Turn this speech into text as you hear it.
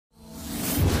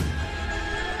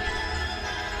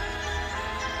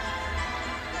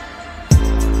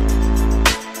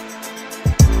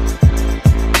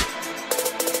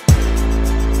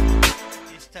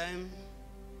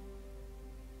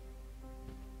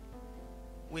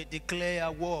we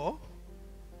declare war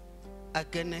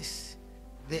against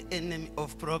the enemy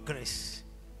of progress.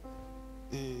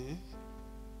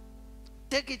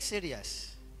 Take it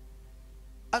serious.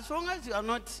 As long as you are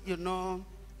not,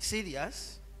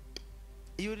 serious,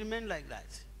 you remain like that.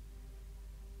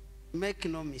 Make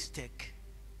no mistake.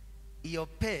 Your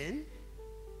pain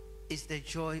is the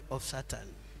joy of Satan.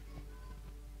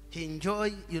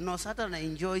 Satan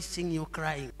enjoys seeing you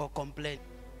crying or complain.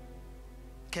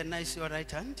 Can I see your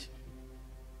right hand?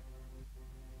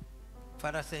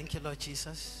 Father, thank you, Lord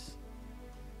Jesus,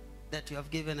 that you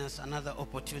have given us another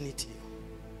opportunity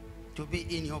to be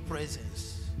in your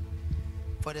presence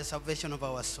for the salvation of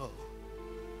our soul.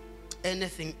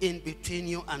 Anything in between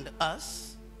you and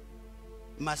us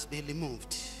must be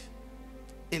removed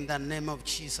in the name of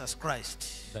Jesus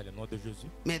Christ. Dans le nom de Jésus.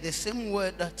 May the same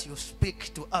word that you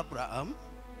speak to Abraham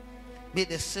be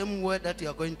the same word that you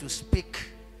are going to speak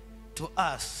to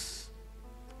us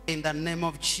in the name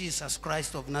of Jesus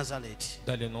Christ of Nazareth.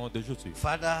 Dans le nom de Jésus.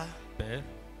 Father, Père,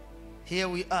 here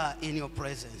we are in your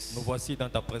presence. nous voici dans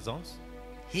ta présence.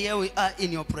 Here we are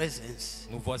in your presence.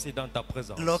 Nous voici dans ta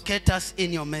présence. Locate us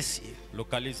in your mercy.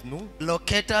 Localise-nous.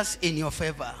 Locate us in your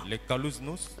favor.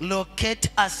 Localise-nous. Locate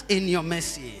us in your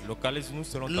mercy. Localise-nous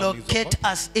selon ta Locate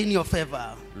miséricorde. us in your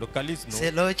favor. Localise-nous.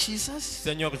 Say, Lord Jesus,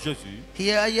 Seigneur Jésus,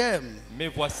 here I am me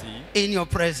voici in your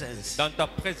presence. dans ta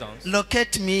présence.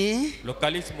 Locate me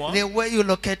Localise-moi the way you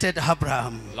located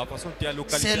Abraham. la façon dont tu as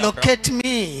localisé Say, Abraham. locate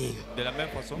me De la même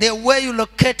façon, the way you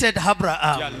located tu as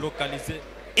Abraham localisé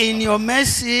in your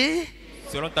mercy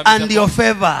selon ta and your miséricorde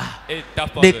favor. et ta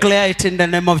faveur. Declare it in the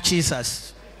name of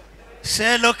Jesus.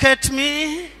 Say, locate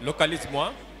me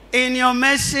Localise-moi in your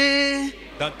mercy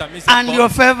dans ta and your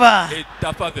miséricorde favor. et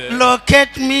ta faveur.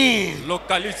 Locate me.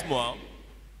 Localise-moi.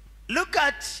 Look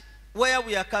at where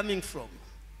we are coming from.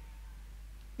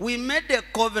 We made a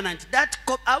covenant.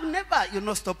 I'll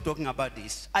never, stop talking about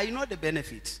this. I know the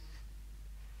benefits.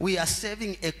 We are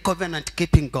serving a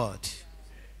covenant-keeping God.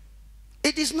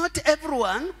 It is not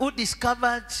everyone who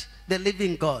discovered the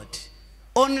living God.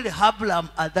 Only Abraham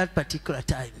at that particular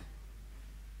time.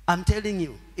 I'm telling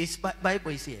you,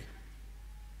 Bible is here.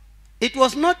 It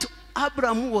was not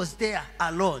Abraham who was there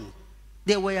alone.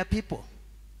 There were people.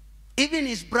 Even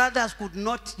his brothers could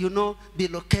not, be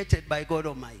located by God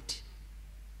Almighty.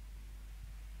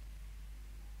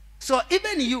 So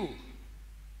even you,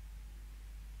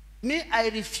 I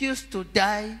refuse to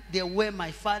die the way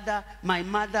my father, my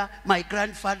mother, my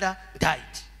grandfather died.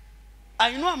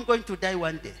 I know I'm going to die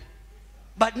one day,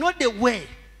 but not the way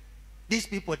these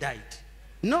people died.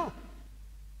 No.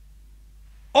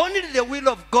 Only the will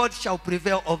of God shall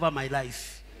prevail over my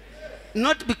life.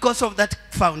 Not because of that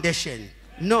foundation.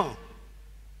 No.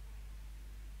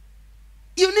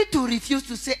 You need to refuse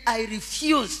to say, I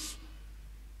refuse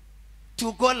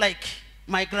to go like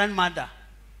my grandmother,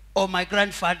 or my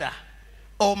grandfather,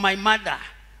 or my mother,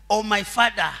 or my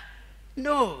father.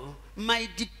 No, my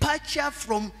departure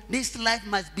from this life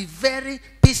must be very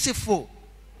peaceful.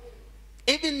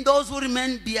 Even those who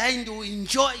remain behind will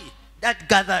enjoy that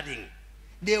gathering.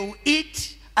 They will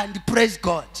eat and praise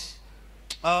God.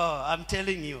 Oh, I'm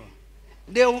telling you.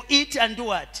 They will eat and do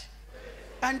what?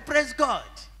 And praise God.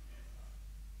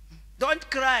 Don't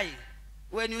cry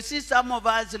when you see some of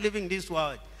us living this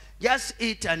world. Just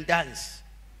eat and dance.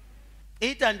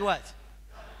 Eat and what?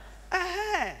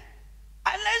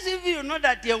 Unless if you know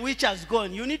that your witch has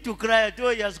gone, you need to cry at all,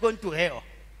 he has gone to hell.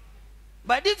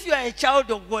 But if you are a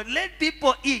child of God, let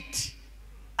people eat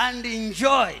and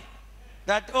enjoy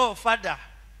that, oh, Father,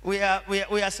 we are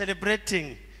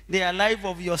celebrating the life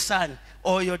of your son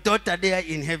or your daughter there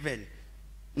in heaven.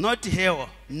 Not hell,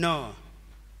 no.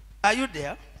 Are you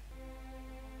there?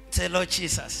 Say, Lord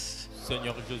Jesus,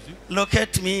 Seigneur Jésus,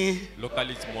 locate me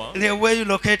localise-moi. the way you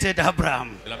located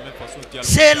Abraham. De la même façon que tu as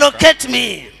Say, locate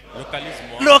me.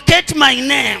 Localise-moi. Locate my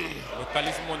name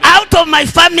Localise mon nom. out of my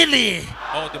family,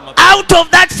 Hors de ma out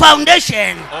of that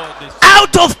foundation, hors de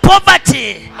out of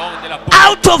poverty, hors de la pauvreté.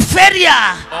 out of failure.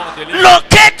 Hors de l'échec.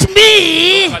 Locate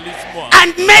me Localise-moi.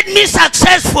 and make me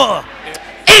successful.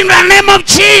 In the name of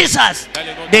Jesus.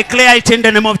 Declare it in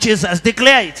the name of Jesus.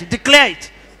 Declare it. Declare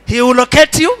it. He will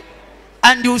locate you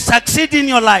and you will succeed in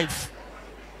your life.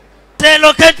 Say,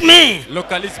 locate me.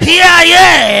 Localise-moi. Here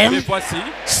I Me am. voici.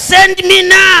 Send me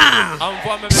now.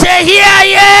 Envoie-moi. Say, here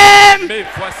I am. Me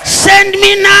voici. Send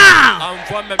me now.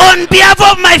 Envoie-moi. On behalf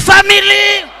of my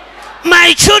family,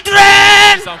 my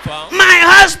children, enfants, my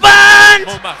husband,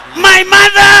 mon mari, my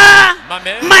mother, ma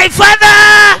mère, my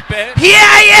father. mon père. Here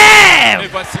I Me am.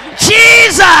 voici.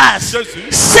 Jesus,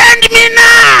 Jésus. send me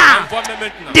now. Envoie-moi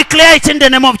maintenant. Declare it in the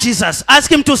name of Jesus.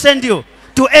 Ask him to send you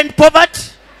to end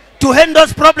poverty, to end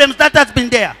those problems that has been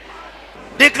there.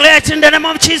 Declare it in the name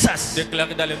of Jesus.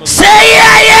 Déclarez dans le nom de Say, here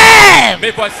I am.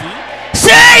 Mais voici. Say,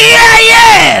 here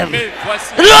I am. Mais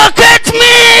voici. Locate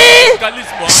me.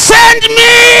 Localise-moi. Send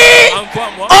me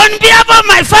Envoie-moi. on behalf of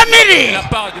my family. La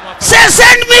part de ma famille. Say,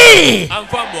 send me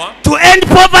Envoie-moi. to end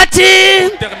poverty,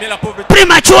 Terminer la pauvreté.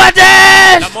 premature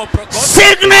death, La mort précoce.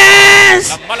 sickness.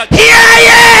 La maladie. Here I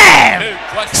am. Mais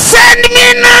voici. Send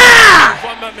me now.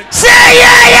 Envoie-moi maintenant. Say, here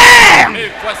I am.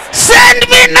 Mais voici. Send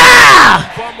me now.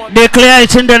 Envoie-moi. Declare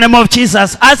it in the name of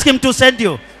Jesus. Ask him to send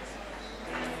you.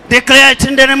 Declare it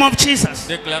in the name of Jesus.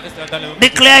 Déclarez cela dans le nom de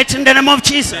Declare it in the name of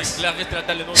Jesus. Déclarez cela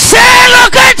dans le nom de Say,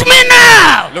 locate me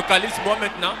now. Localise-moi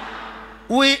maintenant.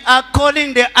 We are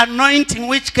calling the anointing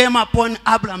which came upon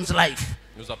Abraham's life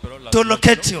Nous appelons la to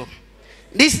locate you.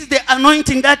 This is the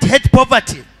anointing that hate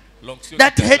poverty, l'onction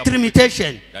that qui donne hate la pauvreté,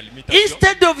 limitation. la limitation.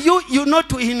 Instead of you know,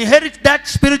 to inherit that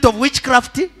spirit of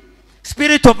witchcraft,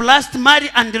 spirit of lust, marry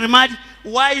and remarry,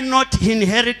 why not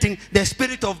inheriting the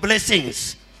spirit of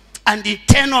blessings and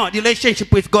eternal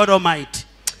relationship with God Almighty?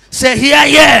 Say, here I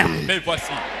am. Mais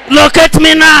voici. Locate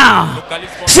me now.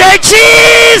 Localise-moi. Say,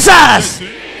 Jesus.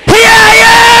 Here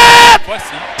I am.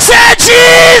 Voici. Say,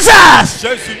 Jesus.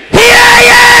 Jésus. Here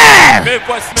I am. Mais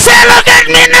voici. Say, locate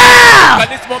me now.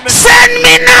 Localise-moi maintenant. Send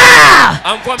me now.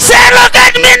 Envoie-moi. Say,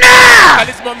 locate me now.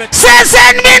 Localise-moi maintenant. Say,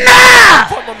 send me now.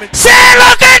 Envoie-moi maintenant. Say,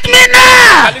 locate me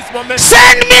now. Localise-moi maintenant.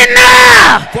 Send me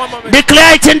now. Envoie-moi maintenant.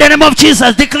 Declare it in the name of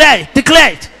Jesus. Declare it.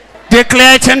 Declare it.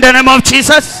 Declare it in the name of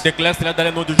Jesus. Déclare cela dans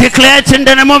le nom de Jésus. Declare it in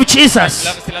the name of Jesus.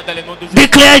 Déclare cela dans le nom de Jésus.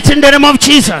 Declare it in the name of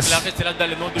Jesus. Déclare cela dans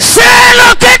le nom de Jésus. Say,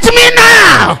 locate me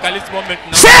now. Localise-moi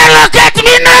maintenant. Say, locate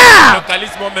me now.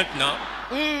 Localise-moi maintenant.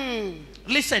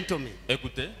 Listen to me.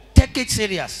 Écoutez, Take it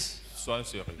serious. sois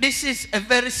sérieux. This is a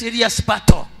very serious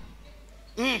battle.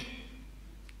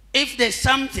 If there's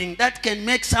something that can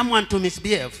make someone to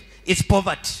misbehave, it's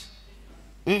poverty.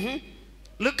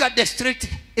 Look at the street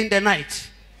in the night.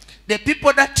 The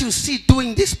people that you see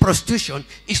doing this prostitution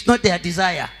is not their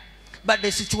desire, but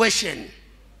the situation.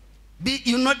 They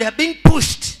are being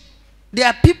pushed. There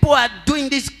are people who are doing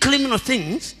these criminal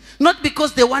things, not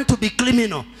because they want to be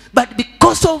criminal, but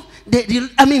because of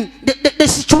the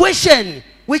situation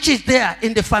which is there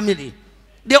in the family.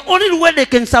 The only way they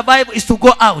can survive is to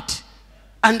go out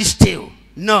and steal.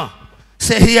 No.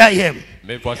 Say, here I am.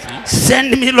 Mais voici.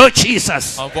 Send me, Lord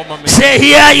Jesus. Envoie-moi maintenant. Say,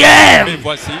 here I Mais am.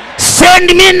 voici. Send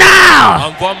me now.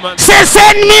 Envoie-moi. Say,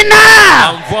 send me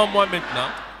now. Envoie-moi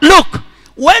maintenant. Look,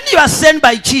 when you are sent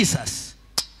by Jesus,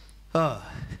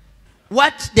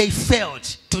 what they failed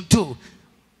to do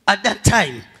at that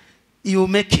time, you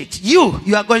make it. You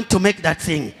are going to make that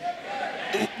thing.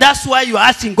 That's why you are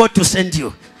asking God to send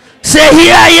you. Say,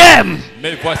 here I am.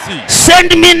 Mais voici. Send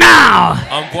me now.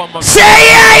 Envoie-moi. Say,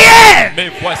 here I am. Mais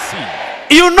voici.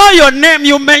 You know your name.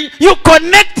 You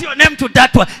connect your name to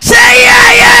that one. Say, here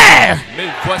I am.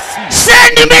 Mais voici.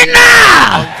 Send me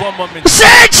now. Envoie-moi maintenant.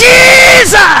 Say,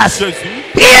 Jesus. Jésus.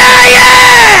 Here I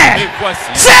Mais am.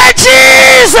 voici. Say,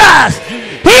 Jesus.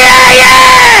 Here I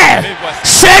am. Mais voici.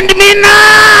 Send me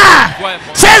now.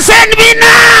 Envoie-moi. Say, send me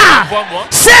now. Envoie-moi.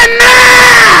 Send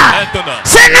now. Maintenant.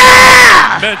 Send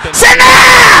now. Maintenant. Send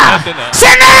now. Maintenant.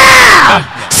 Send now.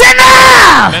 Maintenant. Send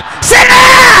now. Maintenant. Send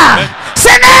now. Maintenant.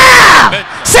 Send now. Maintenant.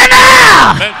 Send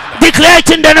now. Maintenant. Declare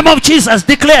it in the name of Jesus.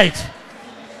 Declare it.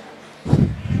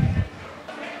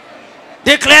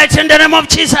 Declare it in the name of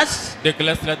Jesus.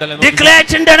 Déclare cela dans le nom de Jésus. Declare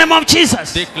it in the name of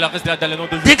Jesus. Déclare cela dans le nom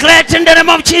de Jésus. Declare it in the name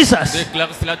of Jesus. Déclare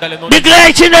cela dans le nom de Jésus. Declare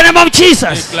it in the name of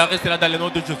Jesus. Déclare cela dans le nom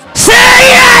de Jésus. Say,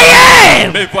 here I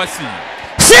am. Mais voici.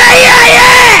 Say, here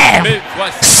I am. Mais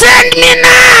voici. Send me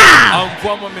now.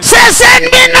 Envoie-moi maintenant. Say, send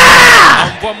me now.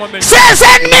 Envoie-moi maintenant. Say,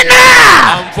 send me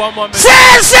now. Envoie-moi maintenant.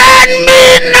 Say, send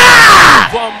me now.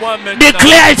 Envoie-moi maintenant.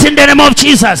 Declare it in the name of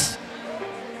Jesus.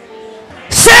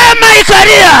 Say, my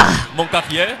career Mon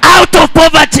carrière out of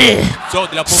poverty. sort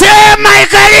de la pauvreté. Say, my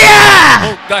career,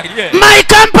 Mon carrière. my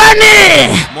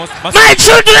company, my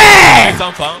children, Mes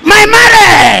enfants. my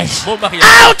marriage Mon mariage.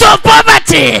 out of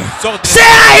poverty. Sort de Say,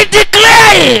 I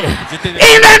declare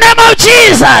in the name of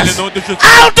Jesus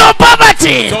out of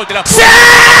poverty. Sort de la Say,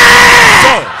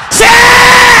 Sort. say,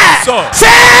 Sort. say,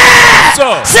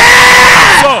 Sort. say,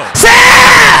 Sort. say,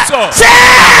 Sort. say,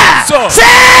 Sort. say,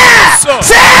 Sort.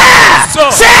 say, Sort. say,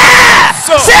 Sort. say,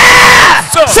 Sort.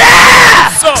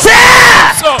 say,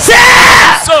 Sort. say, Sort. say,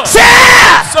 Sort. say,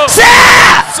 Sort. say,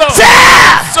 Sort. say,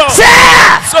 Sort. say,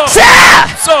 Sort.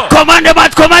 say. Sort. Command them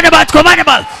out, command them out, command them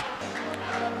out.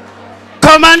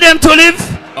 Command them to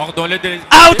live Ordonne-les de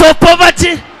out of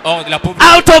poverty, hors de la pauvreté,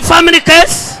 out of family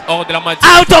curse, hors de la maladie,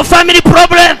 out of family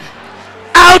problem.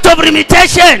 Out of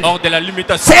limitation. Hors de la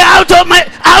limitation. Say out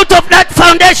of that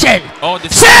foundation. Hors de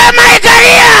Say my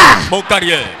career. mon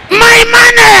carrière. My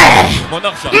money. Mon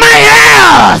argent. My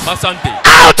health. Ma santé.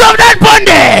 Out of that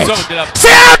bondage. Sors de la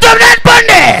Say out of that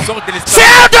bondage. Sors de Say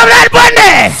l'esclavage. out of that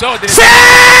bondage. Sors de Say.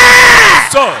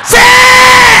 Sors. Say.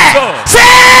 Sors.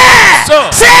 Say.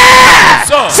 Sors. Say.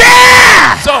 Sors. Say.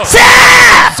 Sors. Say.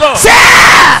 Sors. Say.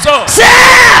 Sors. Say.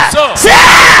 Sors. Say.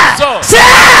 Sors. Say.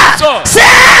 Sors.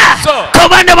 Say. Sors.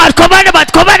 Command them out. Command them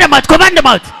out. Command them out. Command them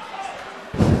out.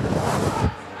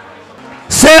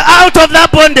 Say out of that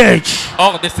bondage.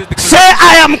 Hors de cette Say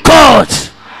I am called.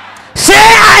 Say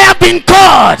I have been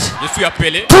called je suis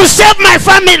appelé to save my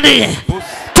family, pour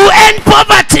to end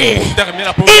poverty terminer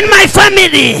la pauvreté in my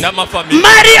family. dans ma famille.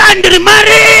 Marry and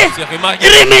remarry. Je suis marié.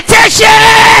 Limitation.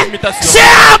 Limitation. Say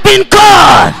I have been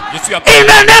called Je suis in appelé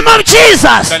the name of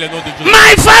Jesus. dans le nom de Jésus.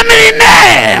 My family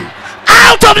name.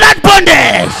 Out of that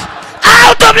bondage.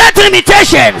 Out of that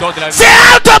limitation. Say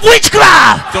out of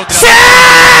witchcraft. Say.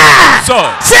 Sors.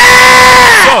 Say.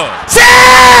 Sors. Say.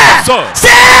 Sors. Say.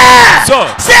 Sors.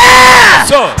 Say.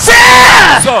 Sors. Say.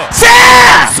 Sors. Say.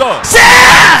 Sors. Say.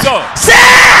 Sors. Say.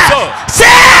 Sors.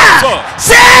 Say. Sors.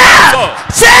 Say. Sors.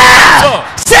 Say. Sors.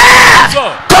 Say.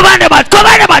 Sors. Command them out.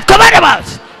 Command them out. Command them out.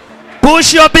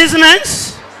 Push your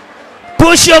business.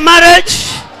 Push your marriage.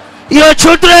 Your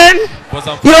children. Vos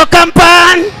enfants, Your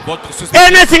company. votre société,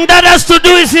 Anything that has to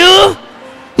do with you.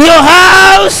 Your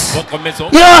house. votre maison,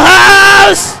 Your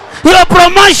house. Your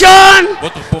promotion.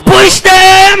 votre promotion. Push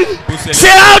them. Poussez-les.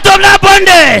 Say out of that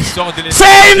bondage. Sors de l'esclavage.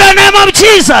 Say in the name of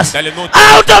Jesus. Dans le nom de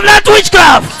Out of that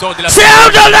witchcraft. Sors de la Say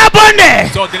out of that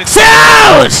bondage. Sors de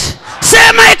l'esclavage. Say out.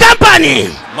 Say my company.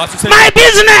 ma société, My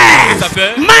business. Mes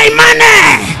affaires. My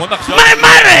money. Mon argent. My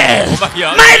marriage. Mon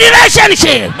mariage. My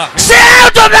relationship. Ma- Say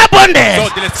out of that bondage. Sors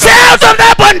de l'esclavage. Say out of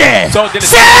that bondage. Sors de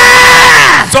Say.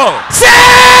 Sors. Say.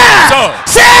 Sors.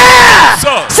 Say.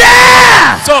 Sors. Say.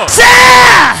 Sors. Say.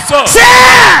 Sors. Say.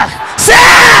 Say.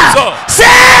 Sors. Say.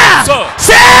 Sors.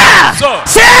 Say. Sors.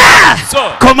 Say.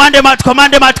 Sors. Command them out.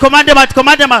 Command them out. Command them out.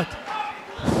 Command them out.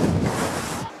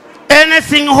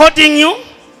 Anything holding you.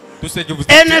 Tout ce que vous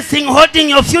Anything holding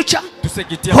your future. tout ce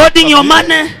qui tient Holding your votre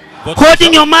famille, money. votre Holding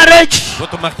argent, your marriage.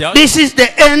 votre mariage, This is the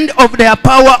end of their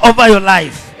power over your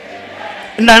life.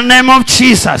 In the name of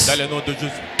Jesus. dans le nom de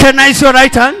Jésus. Can I see your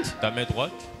right hand? Ta main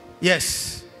droite,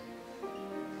 Yes.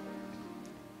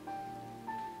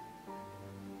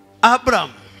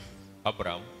 Abraham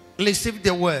Abraham received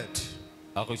the word.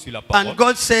 a reçu la parole. And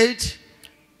God said,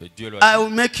 Et Dieu lui I a dit, will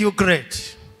make you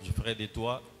great. je ferai de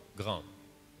toi grand.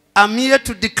 I'm here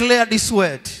to declare this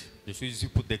word Je suis ici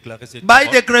pour déclarer cette by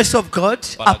the parole grace of God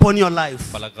Par la- upon your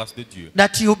life. par la grâce de Dieu.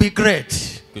 That you will be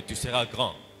great. Que tu seras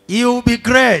grand. You will be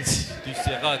great. Tu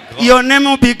seras grand. Your name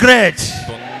will be great.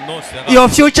 Ton nom sera Your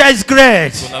future is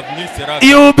great. Ton avenir sera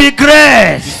You grand. will be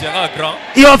great. Tu seras grand.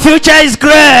 Your future is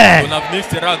great. Ton avenir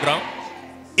sera grand.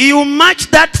 You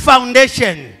match that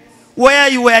foundation where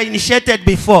you were initiated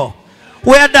before,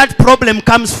 where that problem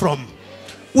comes from.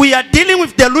 We are dealing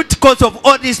with the root cause of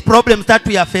all these problems that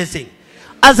we are facing.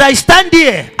 As I stand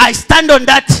here, I stand on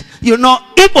that,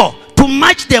 evil to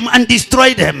match them and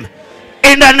destroy them.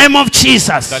 In the name of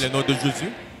Jesus. Dans le nom de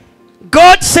Jésus,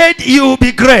 God said you will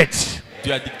be great.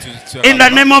 Dieu a dit que tu seras In the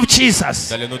grand. name of Jesus.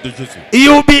 Dans le nom de Jésus.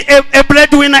 You will be a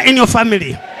breadwinner in your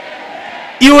family.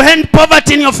 You will end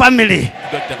poverty in your family.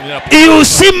 Tu dois terminer la You will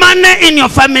see money in your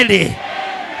family.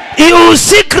 You will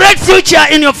see great future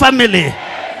in your family.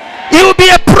 You will be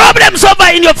a problem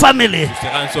solver in your family. Tu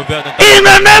seras un sauveur dans ta In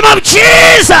the name of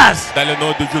Jesus. Dans le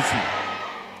nom de Jésus.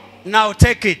 Now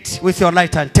take it with your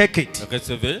right hand. Take it.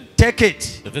 Recevez, Take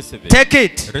it. recevez, Take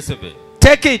it. recevez,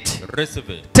 Take it.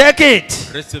 recevez, Take it.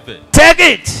 recevez, Take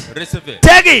it. recevez,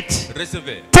 Take it.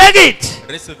 recevez, Take it.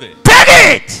 recevez,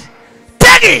 Take it.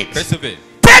 Take it. recevez.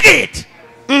 Take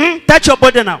it. Touch your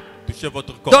body now. Touchez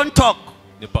votre corps. Don't talk.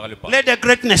 Ne parlez pas. Let the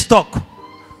greatness talk.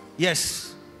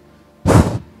 Yes.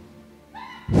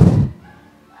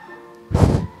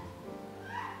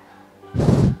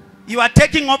 You are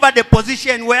taking over the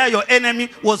position where your enemy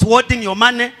was holding your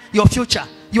money, your future.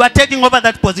 You are taking over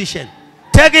that position.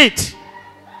 Take it.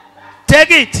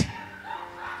 Take it.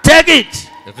 Take it.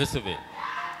 Recevez.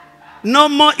 No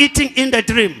more eating in the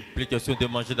dream. Plus question de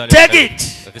manger dans les Take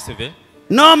rêves. it. Recevez.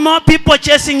 No more people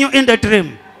chasing you in the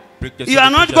dream. Plus question You are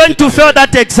de not chasser going to dans les fail rêves.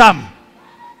 that exam.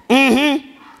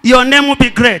 Your name will be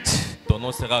great. Ton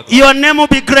nom sera grand. Your name will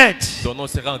be great. Ton nom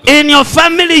sera grand. In your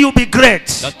family, you'll be great.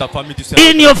 Dans ta famille, tu seras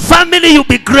In your family, you'll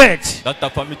be great. Dans ta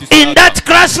famille, tu seras In that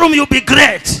classroom, you'll be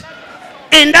great.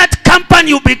 In that company,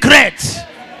 you'll be great.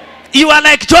 You are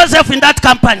like Joseph in that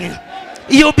company.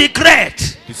 You'll be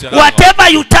great. Tu seras Whatever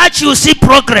you touch, you see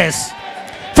progress.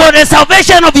 For the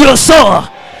salvation of your soul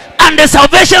and the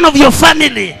salvation of your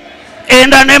family. In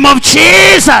the name of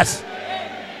Jesus.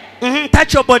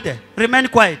 Touch your body. Remain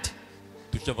quiet.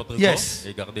 Touchez votre Yes. corps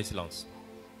et gardez silence.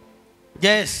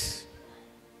 Yes.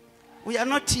 We are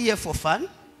not here for fun.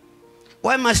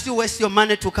 Why must you waste your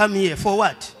money to come here? For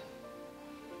what?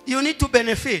 You need to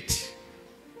benefit.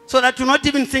 So that you not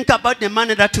even think about the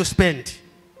money that you spend.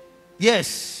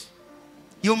 Yes.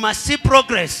 You must see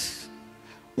progress.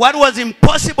 What was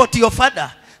impossible to your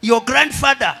father, your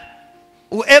grandfather,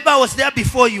 whoever was there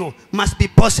before you, must be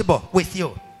possible with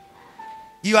you.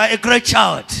 You are a great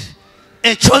child,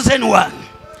 a chosen one,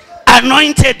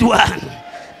 anointed one,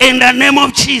 in the name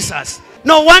of Jesus.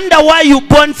 No wonder why you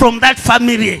born from that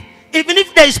family. Even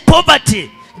if there is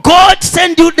poverty, God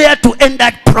sent you there to end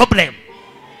that problem.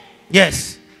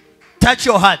 Yes. Touch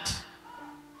your heart.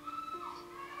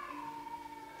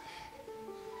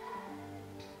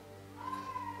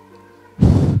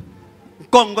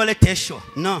 Congole Tesho.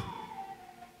 No.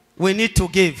 We need to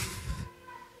give.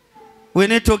 We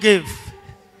need to give.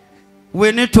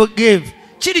 We need to give.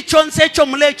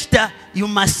 You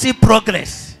must see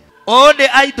progress. All the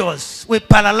idols, we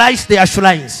paralyze their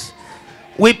shrines.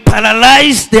 We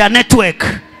paralyze their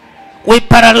network. We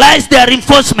paralyze their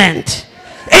reinforcement.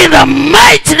 In the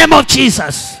mighty name of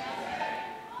Jesus.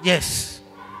 Yes.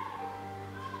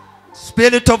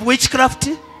 Spirit of witchcraft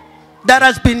that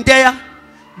has been there,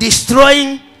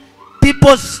 destroying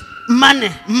people's money,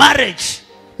 marriage,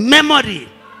 memory.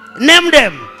 Name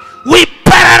them. We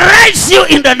paralyze you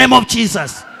in the name of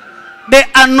Jesus. The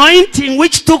anointing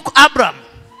which took Abraham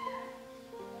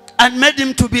and made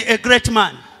him to be a great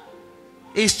man.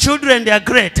 His children, they are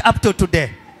great up to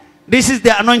today. This is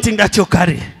the anointing that you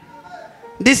carry.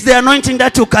 This is the anointing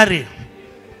that you carry.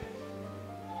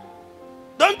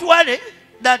 Don't worry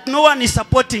that no one is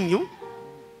supporting you.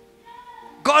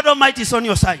 God Almighty is on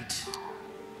your side.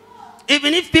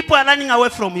 Even if people are running away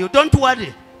from you, don't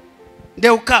worry. They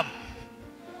will come.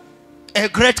 A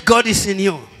great God is in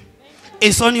you.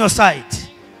 Is on your side.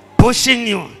 Pushing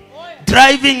you.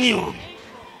 Driving you.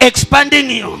 Expanding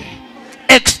you.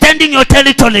 Extending your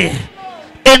territory.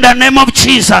 In the name of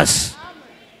Jesus.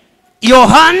 Your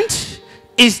hand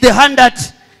is the hand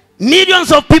that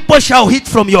millions of people shall eat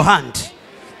from your hand.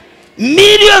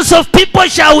 Millions of people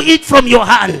shall eat from your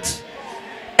hand.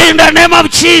 In the name of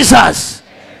Jesus.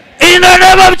 In the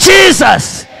name of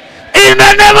Jesus. In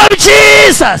the name of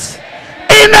Jesus.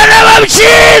 In the name of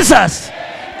Jesus.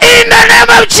 In the name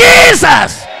of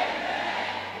Jesus.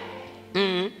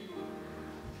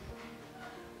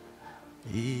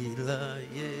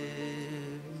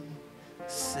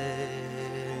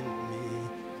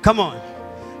 Come on.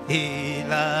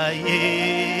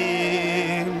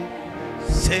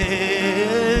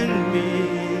 Send me.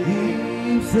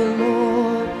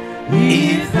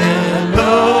 If the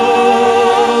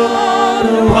Lord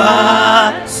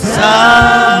wants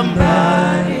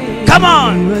somebody. Come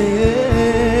on.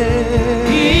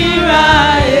 Here I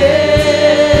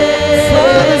am.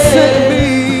 Father, send me.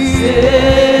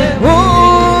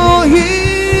 Oh,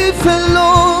 if the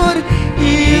Lord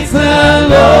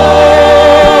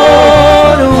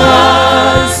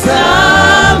wants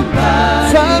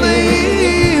somebody. Father,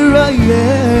 here I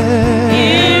am.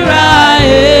 Here I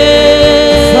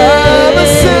am. Father,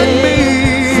 send me.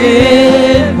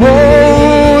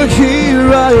 Oh,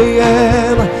 here I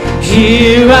am.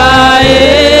 Here I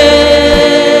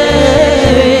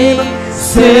am.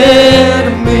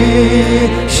 Send me.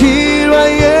 Here I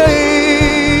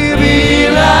am.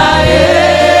 Here I am.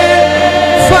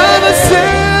 Father,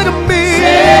 send me.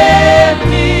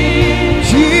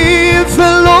 If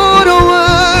the Lord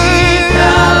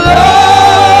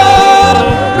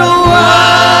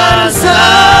wants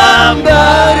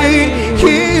somebody,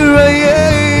 here I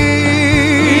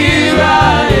am.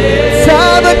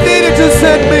 Father, needed to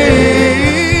send me.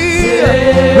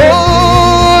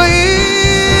 Oh,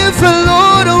 if the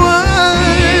Lord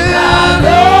wants,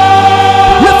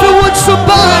 if you want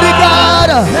somebody, God,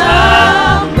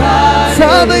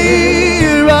 Father,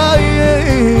 here I am.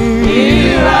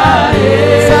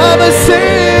 Father,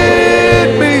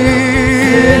 send me.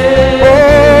 Oh,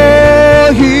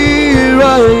 here I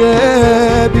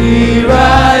am. Here I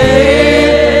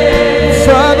am.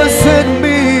 Father, send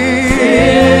me.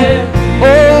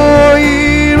 Oh,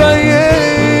 here I am.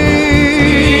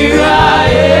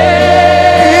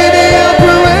 In your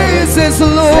praises,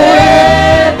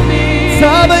 Lord.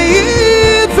 Father,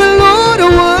 if the Lord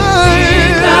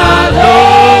wants,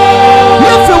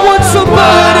 if you want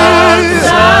somebody,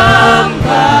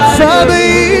 Father,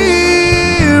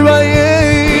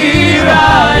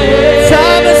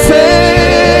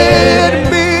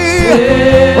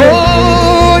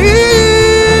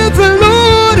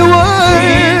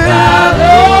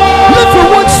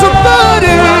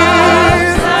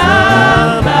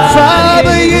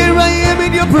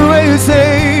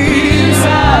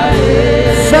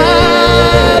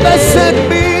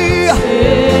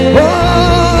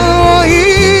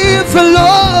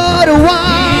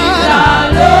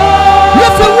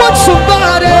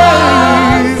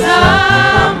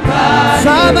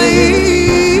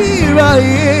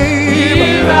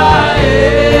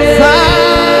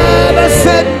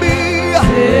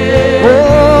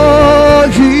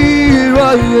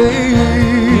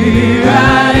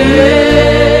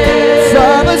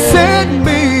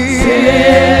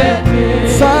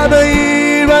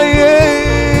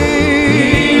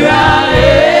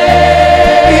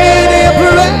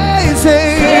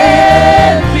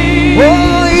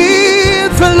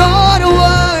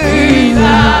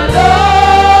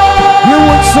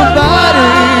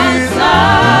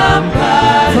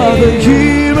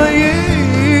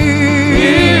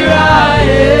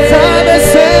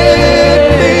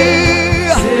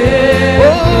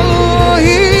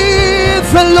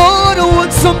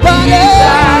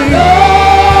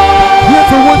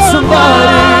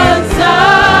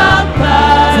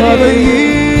 Father,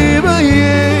 here I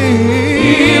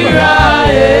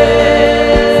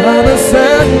am. Father,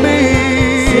 send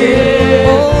me.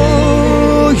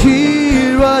 Oh,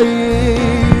 here I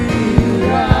am.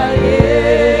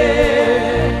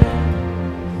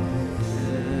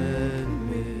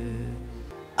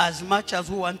 As much as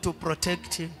we want to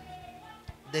protect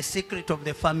the secret of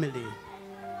the family,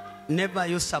 never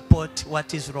you support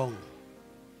what is wrong.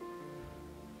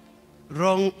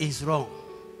 Wrong is wrong.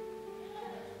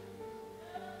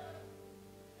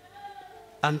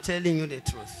 I'm telling you the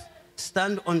truth.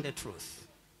 Stand on the truth.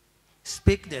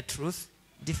 Speak the truth.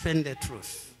 Defend the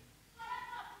truth.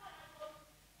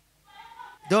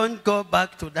 Don't go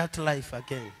back to that life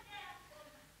again.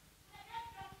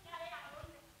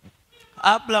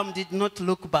 Abraham did not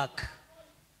look back.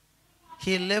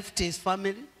 He left his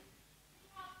family.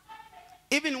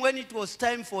 Even when it was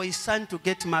time for his son to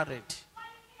get married,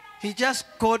 he just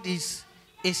called a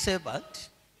servant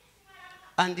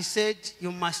and he said,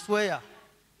 you must swear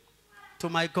to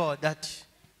my God that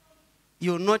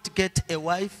you will not get a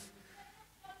wife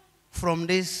from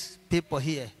these people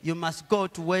here. You must go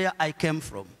to where I came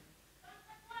from.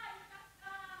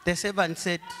 The servant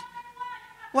said,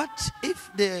 what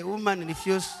if the woman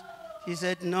refused? He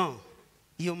said, no,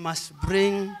 you must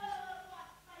bring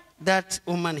that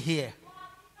woman here.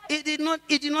 It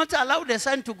did not allow the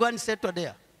son to go and settle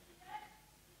there.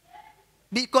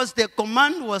 Because the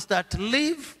command was that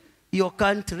leave your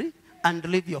country and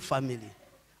leave your family.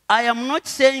 I am not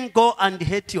saying go and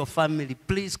hate your family.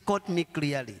 Please quote me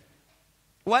clearly.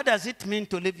 What does it mean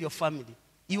to leave your family?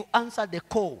 You answer the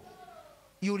call.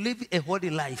 You live a holy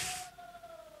life.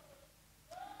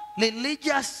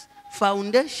 Religious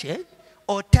foundation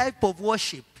or type of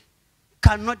worship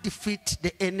cannot defeat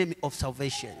the enemy of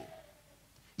salvation.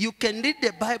 You can read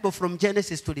the Bible from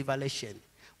Genesis to Revelation.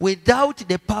 Without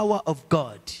the power of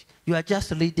God, you are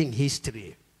just reading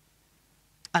history.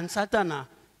 And Satan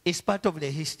is part of the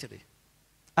history.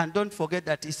 And don't forget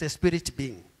that it's a spirit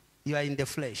being. You are in the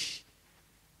flesh.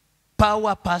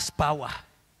 Power pass power.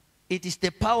 It is the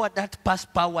power that pass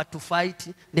power to fight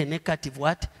the negative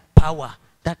what? Power.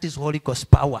 That is Holy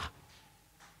Ghost power.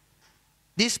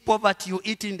 This poverty you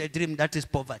eat in the dream, that is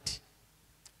poverty.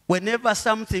 Whenever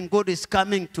something good is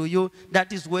coming to you,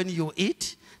 that is when you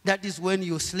eat. That is when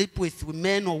you sleep with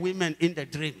men or women in the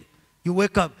dream. You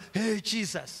wake up, hey,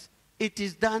 Jesus. It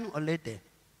is done already.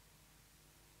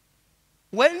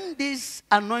 When this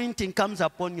anointing comes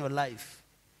upon your life,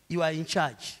 you are in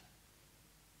charge.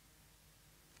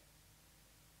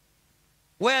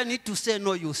 Where I need to say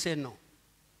no, you say no.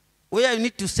 Where I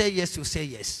need to say yes, you say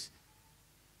yes.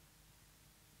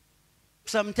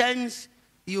 Sometimes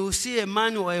you see a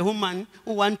man or a woman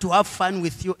who want to have fun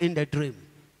with you in the dream.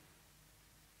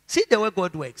 See the way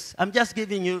God works. I'm just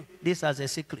giving you this as a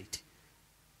secret.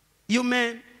 You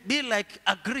may be like,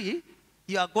 agree,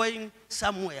 you are going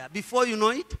somewhere. Before you know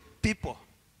it, people.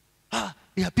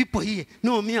 There are people here.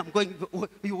 No, me, I'm going.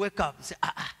 You wake up and say,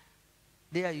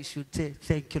 There you should say,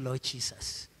 thank you, Lord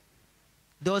Jesus.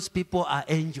 Those people are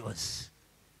angels.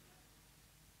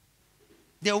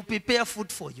 They will prepare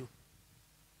food for you.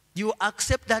 You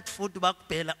accept that food back,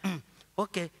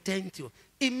 okay, thank you.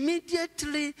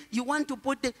 Immediately, you want to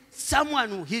put someone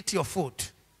will hit your food.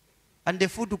 And the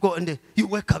food will go, and you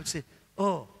wake up and say,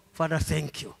 oh, Father,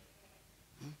 thank you.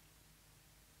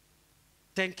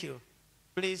 Thank you.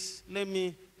 Please, let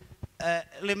me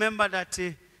remember that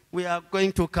we are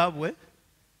going to Kabwe.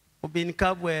 We'll be in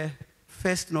Kabwe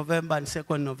 1st November and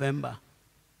 2nd November.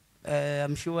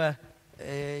 I'm sure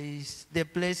the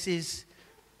place is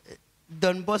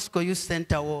Don Bosco Youth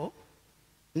Center,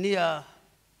 near,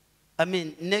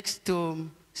 next to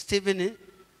Stephen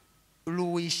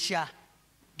Louisha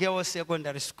Girls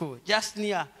Secondary School, just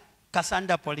near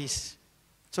Cassandra Police.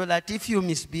 So that if you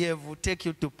misbehave, we'll take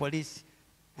you to police.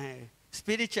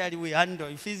 Spiritually, we handle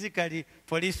you. Physically,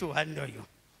 police will handle you.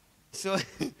 So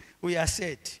we are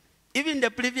set. Even the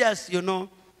previous,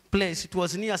 place, it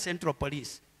was near Central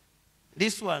Police.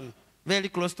 This one, very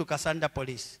close to Cassandra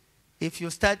Police. If you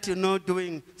start,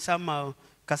 doing somehow,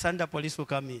 Cassandra Police will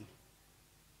come in.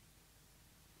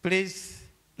 Please,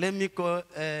 let me go.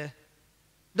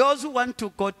 Those who want to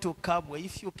go to Kabwe,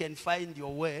 if you can find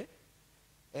your way,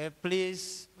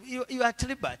 please, you are at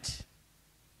liberty.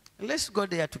 Let's go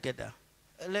there together.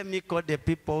 Let me call the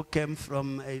people who came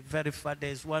from a very far.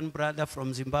 There's one brother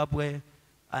from Zimbabwe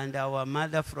and our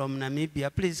mother from Namibia.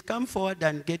 Please come forward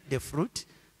and get the fruit.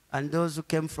 And those who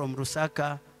came from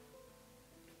Lusaka.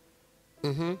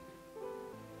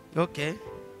 Okay.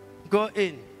 Go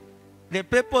in. The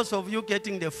purpose of you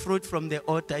getting the fruit from the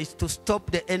altar is to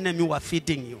stop the enemy who are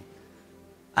feeding you.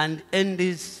 And end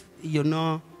this,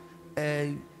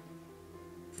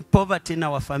 poverty in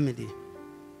our family.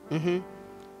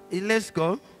 Let's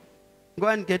go. Go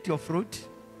and get your fruit.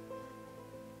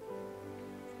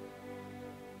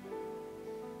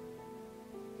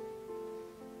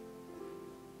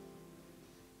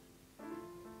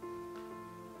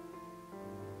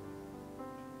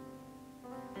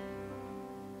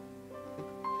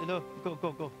 Hello,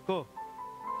 go.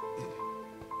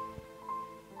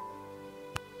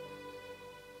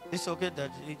 It's okay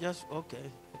that you just,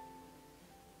 okay.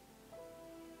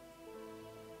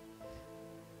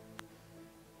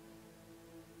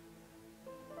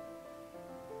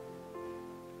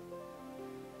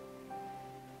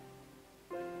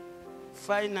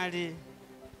 Finally,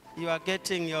 you are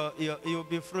getting you'll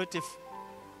be fruitful.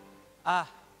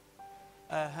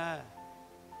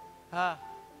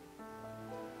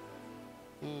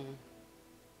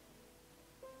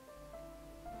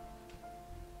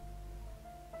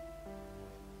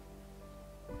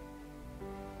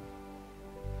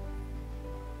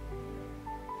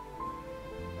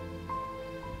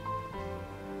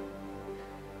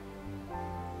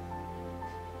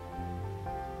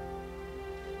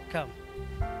 Come.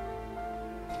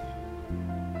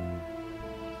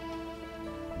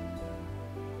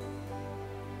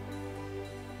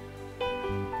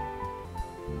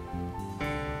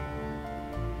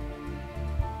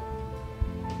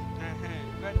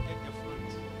 Go and get the fruit.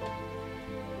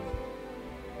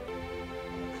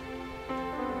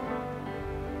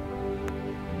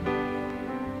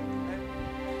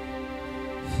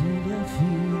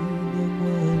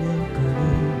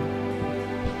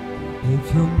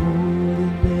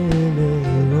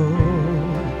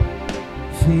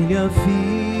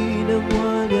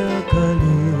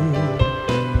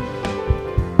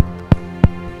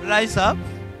 Rise up.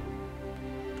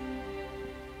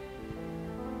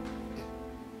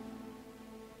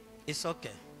 It's okay.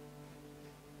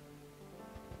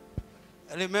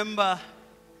 Remember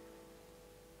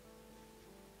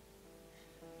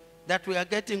that we are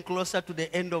getting closer to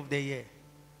the end of the year.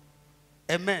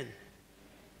 Amen.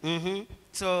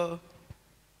 So,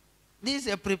 this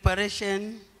is a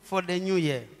preparation for the new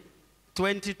year,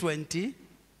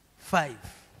 2025.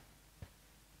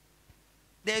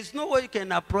 There is no way you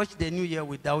can approach the new year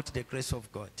without the grace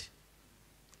of God.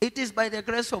 It is by the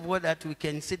grace of God that we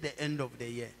can see the end of the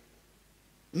year.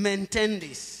 Maintain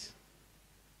this.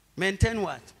 Maintain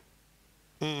what?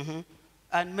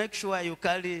 And make sure you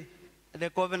carry the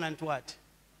covenant what?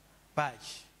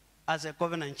 Badge. As a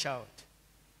covenant child.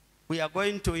 We are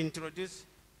going to introduce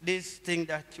this thing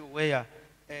that you wear,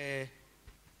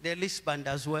 the wristband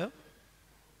as well,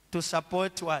 to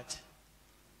support what?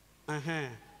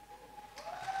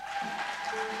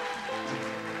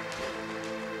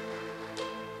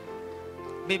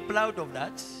 Be proud of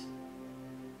that.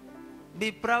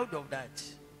 Be proud of that.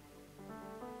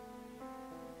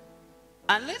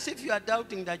 Unless if you are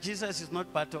doubting that Jesus is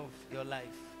not part of your life.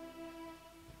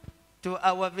 To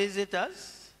our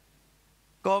visitors,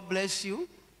 God bless you.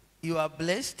 You are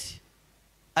blessed.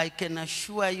 I can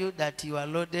assure you that you are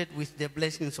loaded with the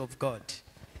blessings of God.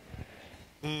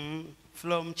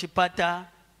 From Chipata,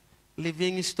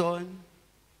 Livingstone,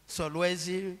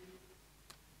 Solwezi,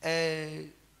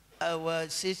 our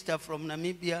sister from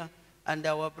Namibia, and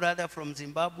our brother from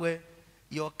Zimbabwe,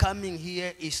 your coming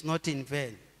here is not in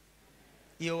vain.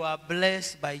 You are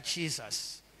blessed by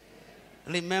Jesus.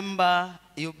 Remember,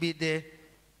 you'll be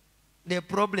the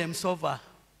problem solver.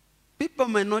 People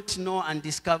may not know and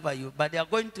discover you, but they are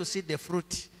going to see the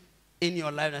fruit in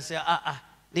your life and say,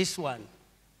 this one.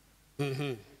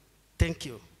 Thank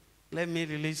you. Let me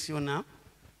release you now.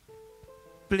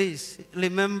 Please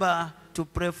remember to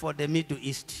pray for the Middle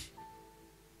East.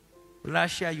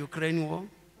 Russia-Ukraine war,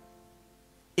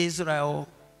 Israel,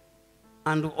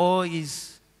 and all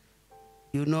is,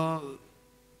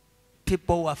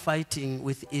 people who are fighting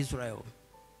with Israel.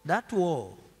 That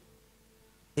war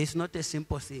is not a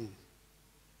simple thing.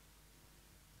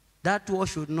 That war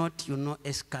should not,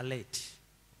 escalate.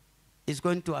 It's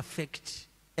going to affect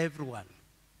everyone.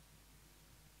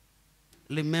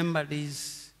 Remember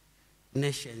these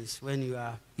nations when you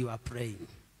are praying.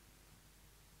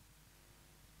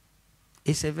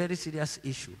 It's a very serious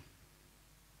issue.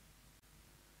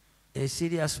 A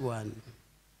serious one.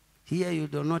 Here you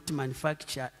do not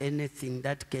manufacture anything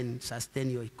that can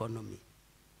sustain your economy.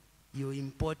 You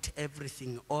import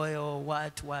everything, oil,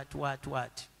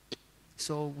 what.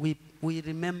 So we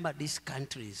remember these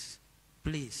countries,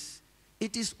 please.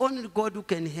 It is only God who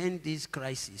can end these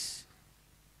crises.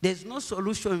 There's no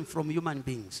solution from human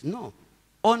beings, no.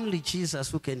 Only Jesus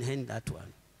who can end that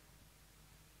one.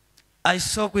 I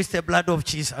soak with the blood of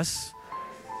Jesus.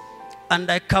 And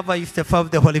I cover you with the fire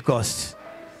of the Holy Ghost.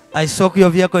 I soak your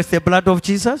vehicle with the blood of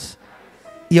Jesus.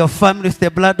 Your family with the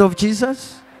blood of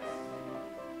Jesus.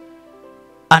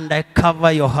 And I cover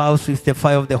your house with the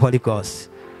fire of the Holy Ghost.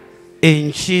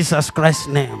 In Jesus Christ's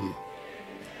name.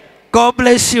 God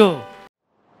bless you.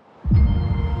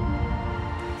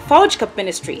 Fojcab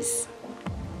Ministries.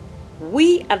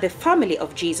 We are the family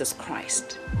of Jesus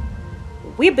Christ.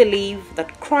 We believe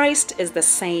that Christ is the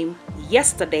same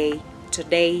yesterday,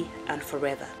 today, and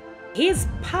forever. His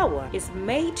power is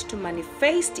made to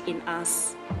manifest in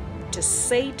us to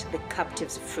set the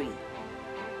captives free.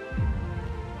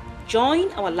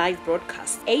 Join our live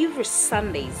broadcast every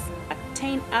Sundays at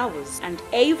 10 hours and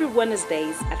every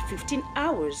Wednesdays at 15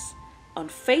 hours on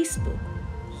Facebook,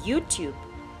 YouTube,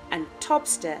 and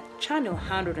Topstar Channel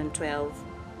 112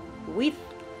 with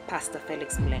Pastor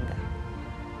Felix Mulenga.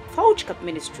 Fojcab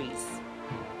Ministries,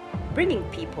 bringing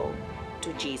people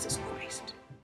to Jesus Christ.